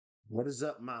What is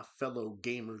up, my fellow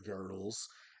gamer girls?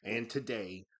 And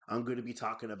today I'm going to be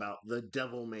talking about the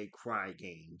Devil May Cry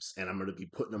games, and I'm going to be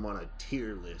putting them on a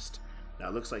tier list. Now,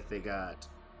 it looks like they got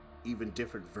even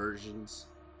different versions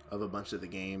of a bunch of the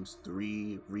games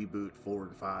 3, Reboot, 4,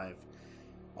 and 5.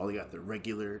 All they got their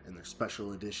regular and their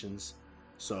special editions.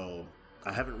 So,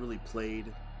 I haven't really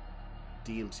played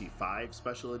DMC 5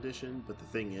 Special Edition, but the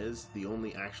thing is, the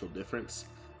only actual difference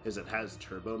is it has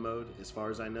turbo mode as far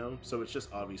as I know, so it's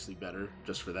just obviously better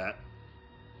just for that.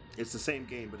 It's the same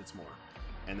game, but it's more.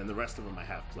 And then the rest of them I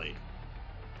have played.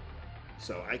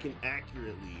 So I can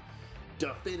accurately,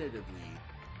 definitively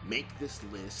make this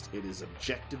list. It is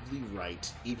objectively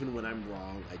right. Even when I'm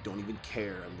wrong, I don't even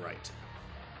care I'm right.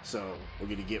 So we're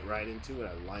going to get right into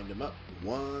it. I lined them up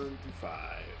 1 through 5.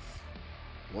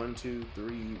 1, 2, 3,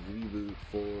 Reboot,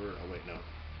 4. Oh, wait, no.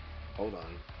 Hold on.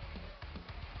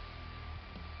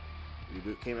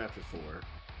 Reboot came after 4.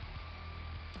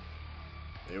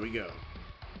 There we go.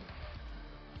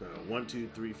 So 1, 2,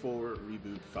 3, 4,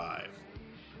 Reboot 5.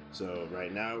 So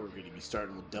right now we're going to be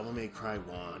starting with Devil May Cry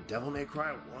 1. Devil May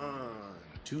Cry 1,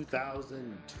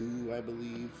 2002, I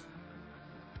believe.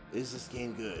 Is this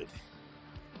game good?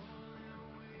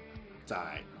 It's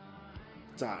alright.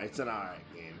 It's an alright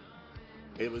game.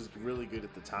 It was really good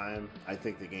at the time. I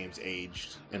think the game's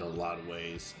aged in a lot of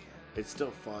ways. It's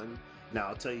still fun. Now,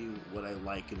 I'll tell you what I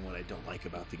like and what I don't like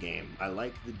about the game. I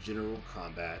like the general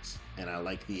combat, and I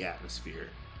like the atmosphere.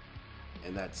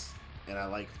 And I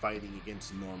like fighting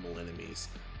against normal enemies.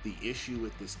 The issue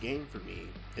with this game for me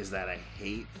is that I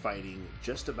hate fighting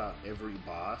just about every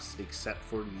boss except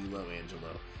for Milo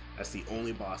Angelo. That's the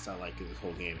only boss I like in this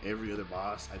whole game. Every other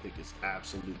boss I think is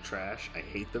absolute trash. I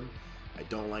hate them. I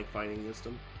don't like fighting against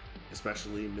them.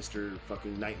 Especially Mr.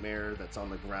 fucking Nightmare that's on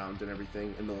the ground and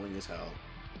everything. Annoying as hell.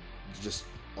 Just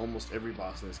almost every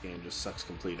boss in this game just sucks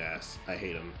complete ass. I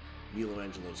hate him. Milo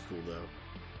Angelo's cool though.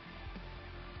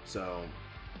 So,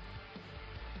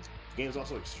 the game's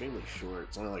also extremely short.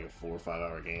 It's only like a 4 or 5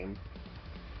 hour game.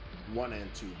 1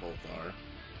 and 2 both are.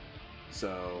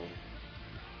 So,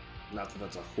 not that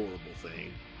that's a horrible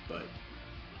thing, but,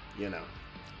 you know,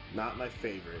 not my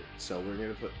favorite. So we're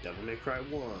going to put Devil May Cry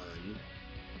 1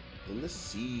 in the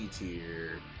C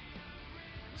tier.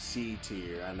 C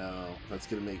tier, I know. That's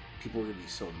going to make people are going to be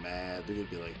so mad. They're going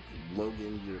to be like,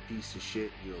 Logan, you're a piece of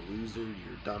shit. You're a loser.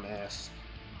 You're a dumbass.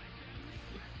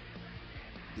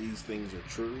 These things are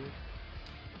true,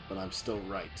 but I'm still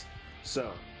right.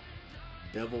 So,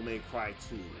 Devil May Cry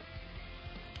 2.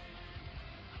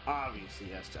 Obviously,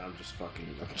 I'm just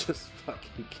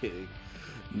fucking kidding.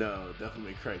 No, Devil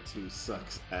May Cry 2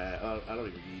 sucks. I don't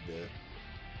even need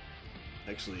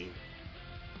to. Actually,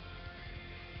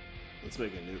 let's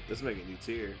make a new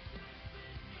tier.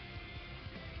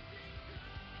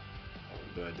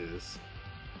 Oh, do I do this?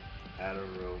 Add a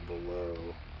row below.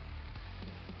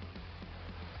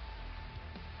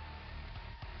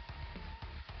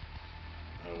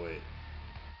 Oh wait.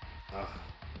 Ah.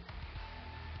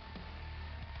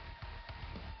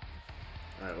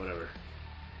 Alright, whatever.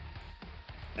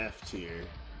 F tier.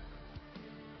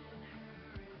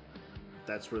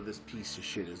 That's where this piece of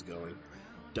shit is going.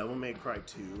 Devil May Cry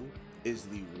 2 is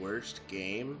the worst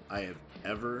game I have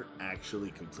ever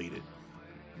actually completed.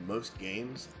 Most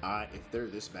games, if they're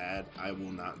this bad, I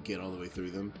will not get all the way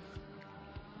through them.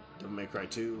 Devil May Cry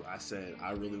 2, I said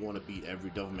I really want to beat every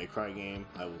Devil May Cry game.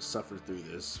 I will suffer through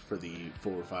this for the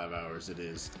 4 or 5 hours it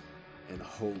is. And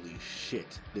holy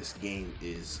shit, this game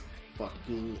is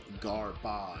fucking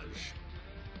garbage.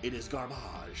 It is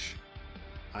garbage.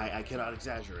 I cannot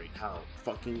exaggerate how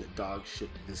fucking dog shit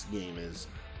this game is.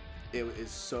 It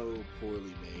is so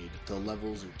poorly made. The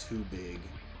levels are too big.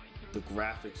 The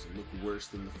graphics look worse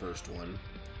than the first one.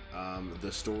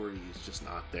 The story is just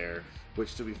not there.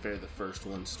 Which, to be fair, the first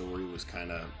one's story was kind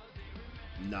of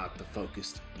not the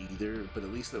focus either, but at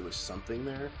least there was something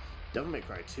there. Devil May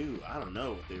Cry 2, I don't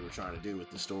know what they were trying to do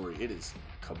with the story. It is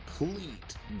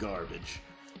complete garbage.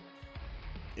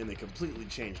 And they completely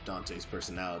changed Dante's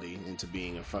personality into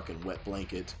being a fucking wet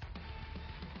blanket.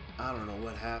 I don't know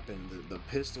what happened. The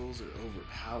pistols are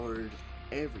overpowered.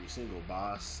 Every single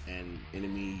boss and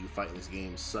enemy you fight in this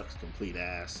game sucks complete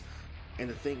ass. And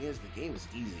the thing is, the game is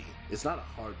easy. It's not a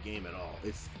hard game at all.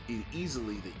 It's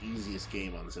easily the easiest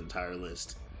game on this entire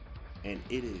list. And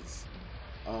it is,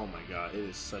 oh my god, it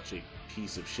is such a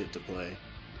piece of shit to play.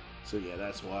 So yeah,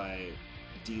 that's why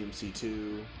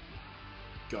DMC2,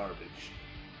 garbage.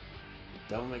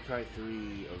 Devil May Cry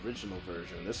 3 original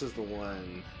version. This is the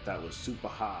one that was super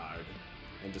hard.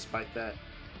 And despite that,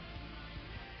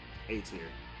 A tier.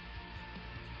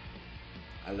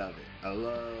 I love it. I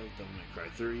love Devil May Cry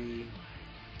 3.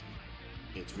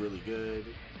 It's really good.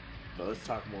 But let's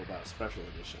talk more about Special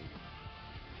Edition.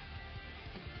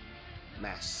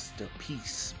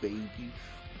 Masterpiece, baby.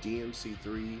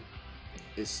 DMC3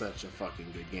 is such a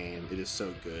fucking good game. It is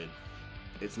so good.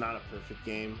 It's not a perfect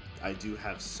game. I do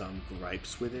have some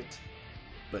gripes with it.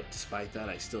 But despite that,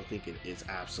 I still think it is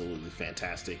absolutely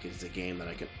fantastic. It's a game that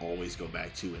I can always go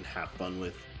back to and have fun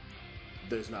with.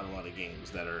 There's not a lot of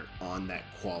games that are on that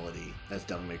quality as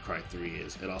Devil May Cry 3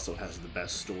 is. It also has the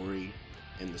best story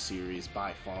in the series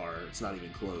by far. It's not even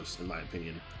close, in my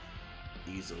opinion.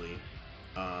 Easily.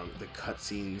 The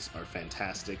cutscenes are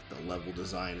fantastic. The level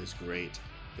design is great.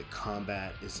 The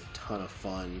combat is a ton of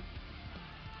fun.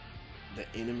 The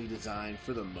enemy design,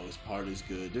 for the most part, is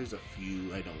good. There's a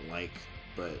few I don't like,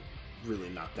 but really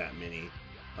not that many.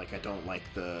 Like I don't like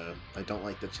the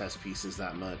chess pieces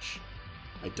that much.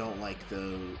 I don't like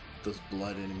those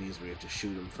blood enemies where you have to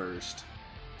shoot them first.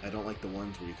 I don't like the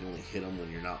ones where you can only hit them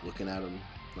when you're not looking at them.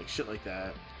 Like shit like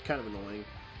that. Kind of annoying.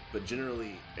 But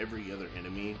generally, every other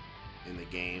enemy in the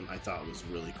game I thought was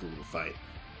really cool to fight.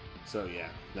 So yeah,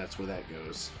 that's where that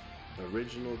goes.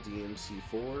 Original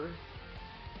DMC4,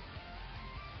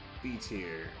 B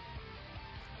tier.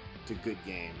 It's a good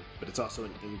game, but it's also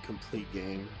an incomplete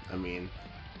game. I mean,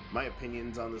 my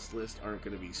opinions on this list aren't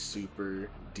going to be super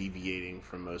deviating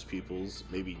from most people's.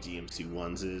 Maybe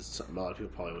DMC1's is. A lot of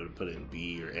people probably would have put it in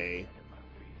B or A.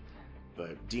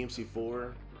 But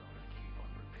DMC4,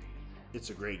 it's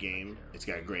a great game. It's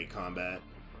got great combat,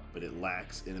 but it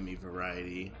lacks enemy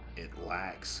variety. It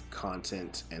lacks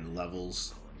content and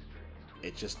levels.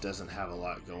 It just doesn't have a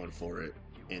lot going for it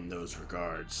in those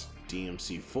regards.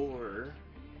 DMC4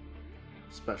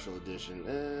 Special Edition.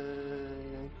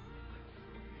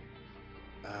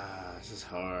 This is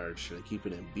hard. Should I keep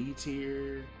it in B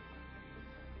tier?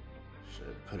 Should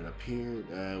I put it up here?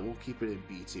 We'll keep it in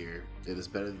B tier. It is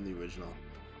better than the original.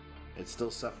 It still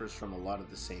suffers from a lot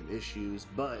of the same issues,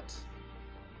 but,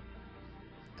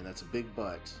 and that's a big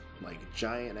but, like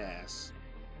giant ass,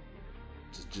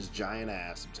 just giant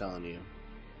ass, I'm telling you.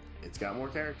 It's got more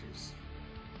characters.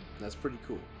 That's pretty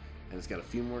cool. And it's got a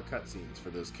few more cutscenes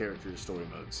for those character story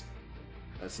modes.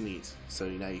 That's neat. So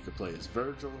now you can play as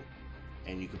Virgil,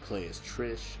 and you can play as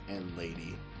Trish and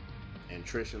Lady. And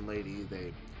Trish and Lady,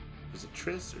 is it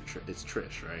Trish or it's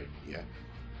Trish, right? Yeah.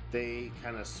 They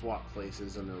kind of swap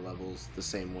places in their levels the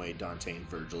same way Dante and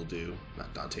Virgil do.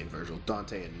 Not Dante and Virgil,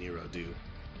 Dante and Nero do.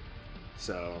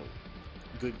 So,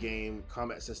 good game.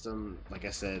 Combat system, like I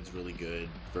said, is really good.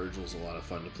 Virgil's a lot of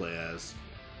fun to play as.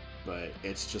 But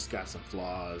it's just got some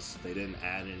flaws. They didn't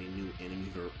add any new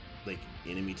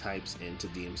enemy types into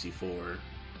DMC4.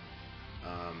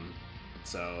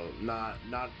 So not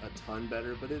a ton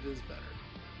better, but it is better.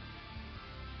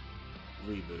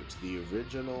 Reboot. The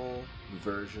original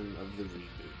version of the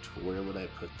reboot. Where would I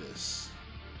put this?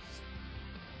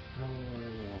 I'm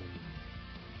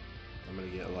gonna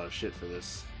get a lot of shit for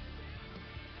this.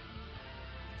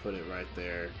 Put it right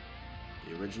there.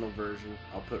 The original version,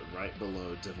 I'll put right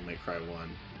below Devil May Cry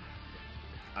 1.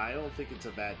 I don't think it's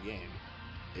a bad game.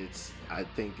 I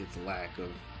think its lack of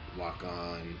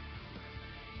lock-on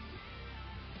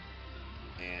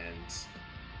and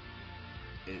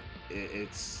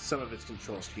it's some of its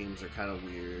control schemes are kind of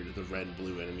weird. The red and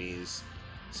blue enemies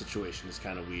situation is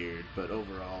kind of weird, but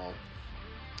overall,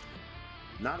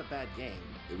 not a bad game.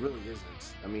 It really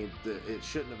isn't. I mean, it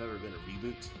shouldn't have ever been a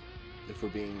reboot. If we're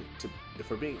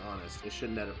being honest, it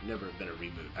should never have been a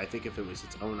reboot. I think if it was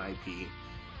its own IP,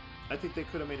 I think they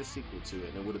could have made a sequel to it,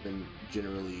 and it would have been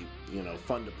generally,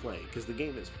 fun to play, because the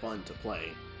game is fun to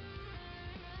play.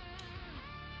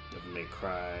 Devil May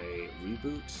Cry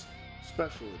Reboot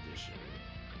Special Edition,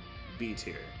 B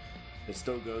tier. It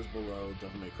still goes below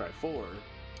Devil May Cry 4,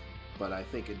 but I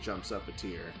think it jumps up a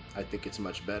tier. I think it's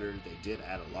much better. They did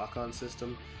add a lock-on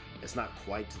system. It's not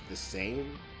quite the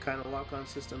same kind of lock-on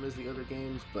system as the other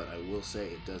games, but I will say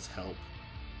it does help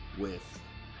with,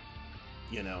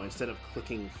 instead of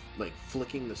flicking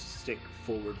the stick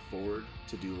forward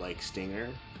to do like Stinger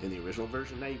in the original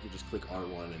version, now you can just click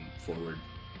R1 and forward.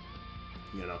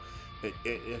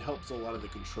 It helps a lot of the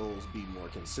controls be more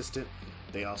consistent.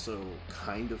 They also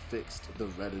kind of fixed the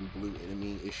red and blue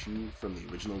enemy issue from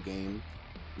the original game.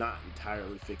 Not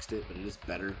entirely fixed it, but it is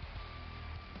better.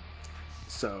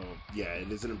 So, yeah,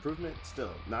 it is an improvement.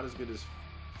 Still, not as good as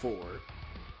 4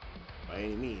 by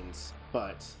any means,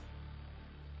 but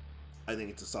I think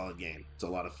it's a solid game. It's a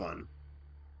lot of fun.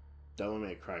 Devil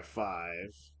May Cry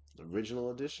 5, the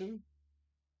original edition.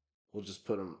 We'll just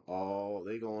put them all,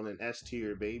 they go on an S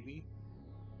tier, baby.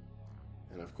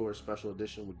 And of course, Special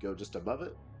Edition would go just above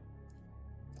it.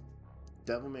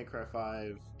 Devil May Cry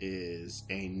 5 is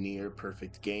a near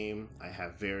perfect game. I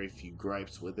have very few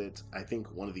gripes with it. I think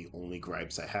one of the only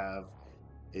gripes I have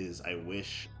is I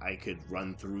wish I could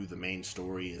run through the main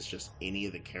story as just any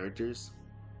of the characters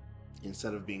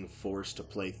instead of being forced to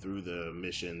play through the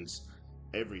missions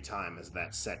every time as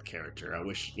that set character. I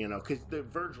wish, because the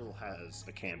Virgil has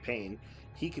a campaign,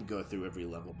 he could go through every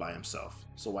level by himself.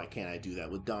 So why can't I do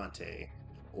that with Dante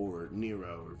or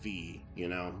Nero or V,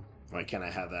 Why can't I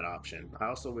have that option? I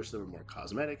also wish there were more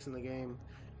cosmetics in the game,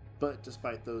 but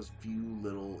despite those few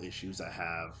little issues I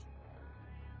have,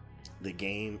 the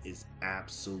game is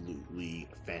absolutely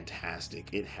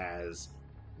fantastic. It has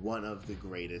one of the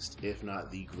greatest, if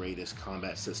not the greatest,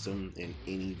 combat system in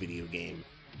any video game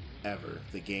ever.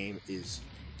 The game is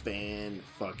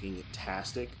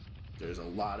fan-fucking-tastic. There's a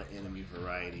lot of enemy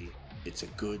variety. It's a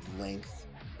good length.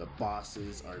 The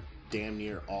bosses are damn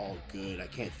near all good. I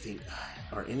can't think.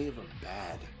 Are any of them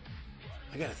bad?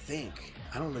 I gotta think.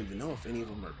 I don't even know if any of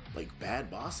them are like bad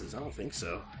bosses. I don't think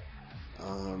so.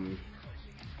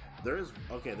 There is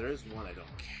one I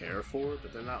don't care for,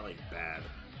 but they're not like bad.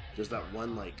 There's that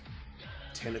one like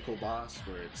tentacle boss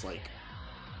where it's like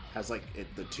has like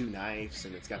the two knives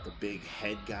and it's got the big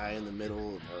head guy in the middle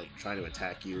and they're like trying to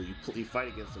attack you. You fight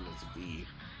against him as V.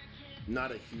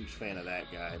 Not a huge fan of that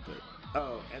guy, but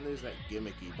and there's that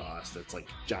gimmicky boss that's like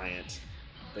giant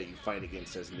that you fight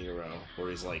against as Nero, where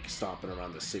he's like stomping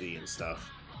around the city and stuff.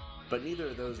 But neither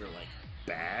of those are like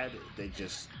bad. They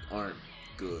just aren't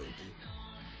good.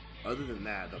 Other than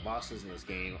that, the bosses in this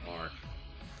game are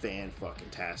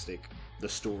fan-fucking-tastic. The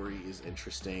story is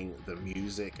interesting. The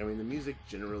music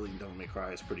generally in Devil May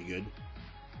Cry is pretty good.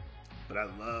 But I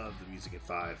love the music in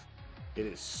 5. It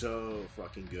is so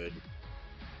fucking good.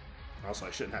 Also,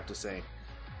 I shouldn't have to say,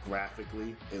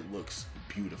 graphically, it looks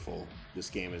beautiful.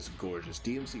 This game is gorgeous.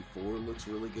 DMC 4 looks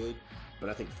really good, but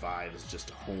I think 5 is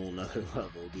just a whole nother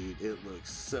level, dude. It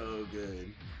looks so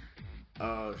good.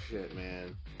 Oh shit,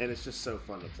 man. And it's just so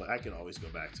fun to play. I can always go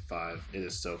back to 5. It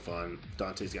is so fun.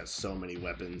 Dante's got so many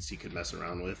weapons he could mess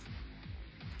around with.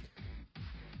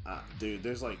 Dude,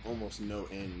 there's like almost no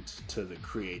end to the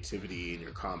creativity in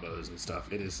your combos and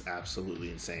stuff. It is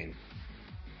absolutely insane.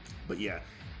 But yeah,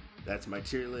 that's my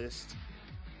tier list.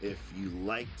 If you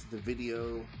liked the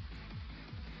video,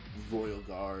 Royal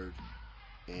Guard.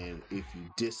 And if you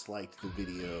disliked the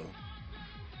video,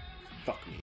 fuck me.